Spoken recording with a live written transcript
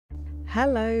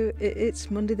Hello,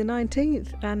 it's Monday the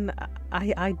 19th and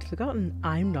I'd forgotten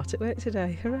I'm not at work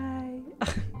today. Hooray!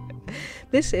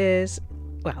 This is,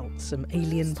 well, some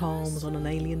alien palms on an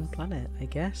alien planet, I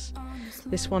guess.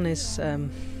 This one is a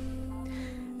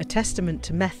testament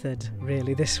to method,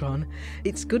 really, this one.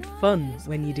 It's good fun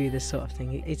when you do this sort of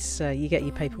thing. It's you get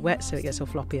your paper wet so it gets all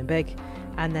floppy and big,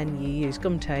 and then you use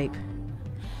gum tape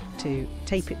to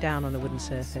tape it down on a wooden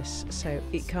surface so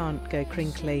it can't go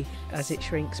crinkly as it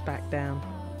shrinks back down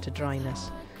to dryness.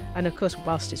 And of course,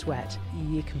 whilst it's wet,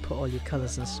 you can put all your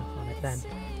colours and stuff on it then.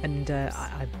 And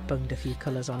I bunged a few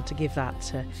colours on to give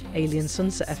that alien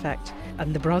sunset effect.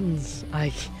 And the bronze,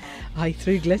 I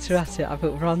threw glitter at it, I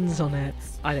put bronze on it.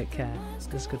 I don't care,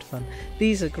 it's good fun.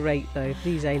 These are great though,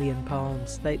 these alien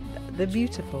palms. They're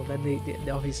beautiful. Then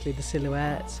obviously the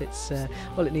silhouettes, it's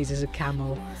all it needs is a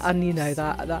camel. And you know,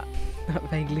 that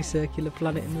vaguely circular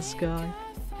planet in the sky.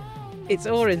 It's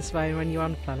awe-inspiring when you're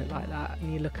on a planet like that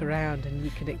and you look around and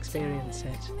you can experience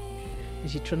it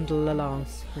as you trundle along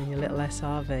in your little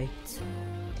SRV.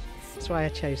 That's why I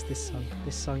chose this song.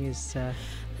 This song is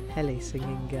Heli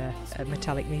singing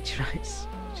Metallic Meteorites,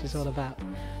 which is all about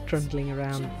trundling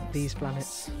around these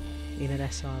planets in an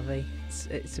SRV.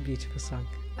 It's a beautiful song.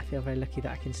 I feel very lucky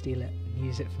that I can steal it and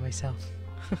use it for myself.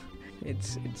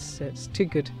 It's too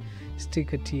good. It's too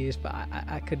good to use, but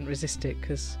I couldn't resist it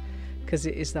because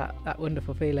it is that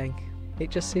wonderful feeling. It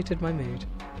just suited my mood.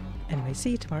 Anyway,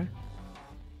 see you tomorrow.